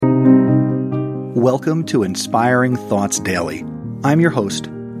Welcome to Inspiring Thoughts Daily. I'm your host,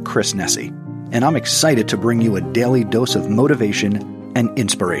 Chris Nesi, and I'm excited to bring you a daily dose of motivation and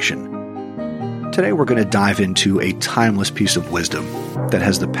inspiration. Today we're going to dive into a timeless piece of wisdom that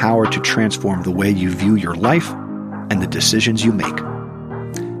has the power to transform the way you view your life and the decisions you make.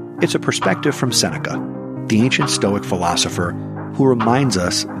 It's a perspective from Seneca, the ancient Stoic philosopher who reminds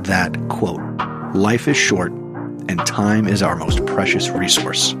us that, quote, life is short and time is our most precious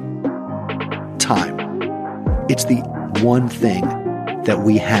resource. Time. It's the one thing that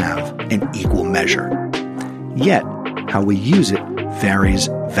we have in equal measure. Yet, how we use it varies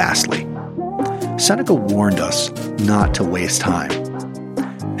vastly. Seneca warned us not to waste time,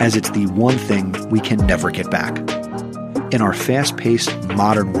 as it's the one thing we can never get back. In our fast-paced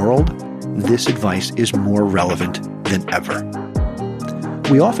modern world, this advice is more relevant than ever.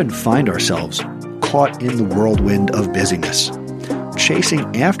 We often find ourselves caught in the whirlwind of busyness,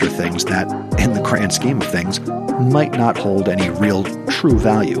 chasing after things that, in the grand scheme of things, might not hold any real true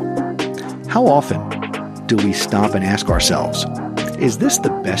value. How often do we stop and ask ourselves, is this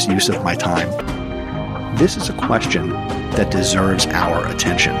the best use of my time? This is a question that deserves our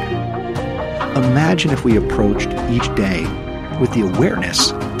attention. Imagine if we approached each day with the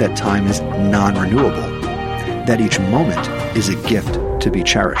awareness that time is non-renewable, that each moment is a gift to be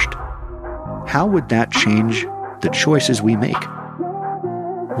cherished. How would that change the choices we make?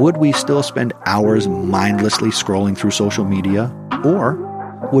 Would we still spend hours mindlessly scrolling through social media, or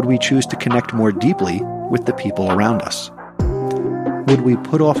would we choose to connect more deeply with the people around us? Would we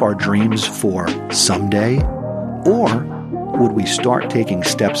put off our dreams for someday, or would we start taking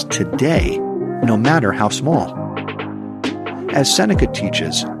steps today, no matter how small? As Seneca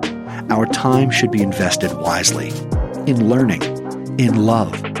teaches, our time should be invested wisely in learning, in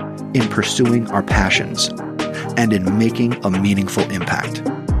love, in pursuing our passions, and in making a meaningful impact.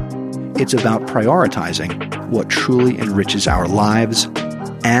 It's about prioritizing what truly enriches our lives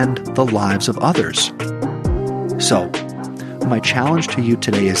and the lives of others. So, my challenge to you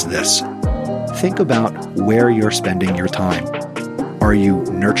today is this. Think about where you're spending your time. Are you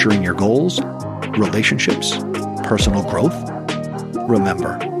nurturing your goals, relationships, personal growth?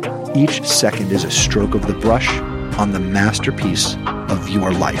 Remember, each second is a stroke of the brush on the masterpiece of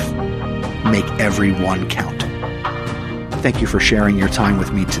your life. Make every one count. Thank you for sharing your time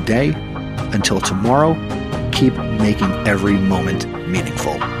with me today. Until tomorrow, keep making every moment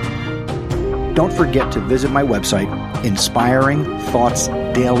meaningful. Don't forget to visit my website,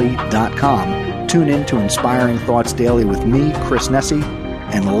 inspiringthoughtsdaily.com. Tune in to Inspiring Thoughts Daily with me, Chris Nesi,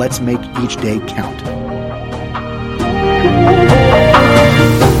 and let's make each day count.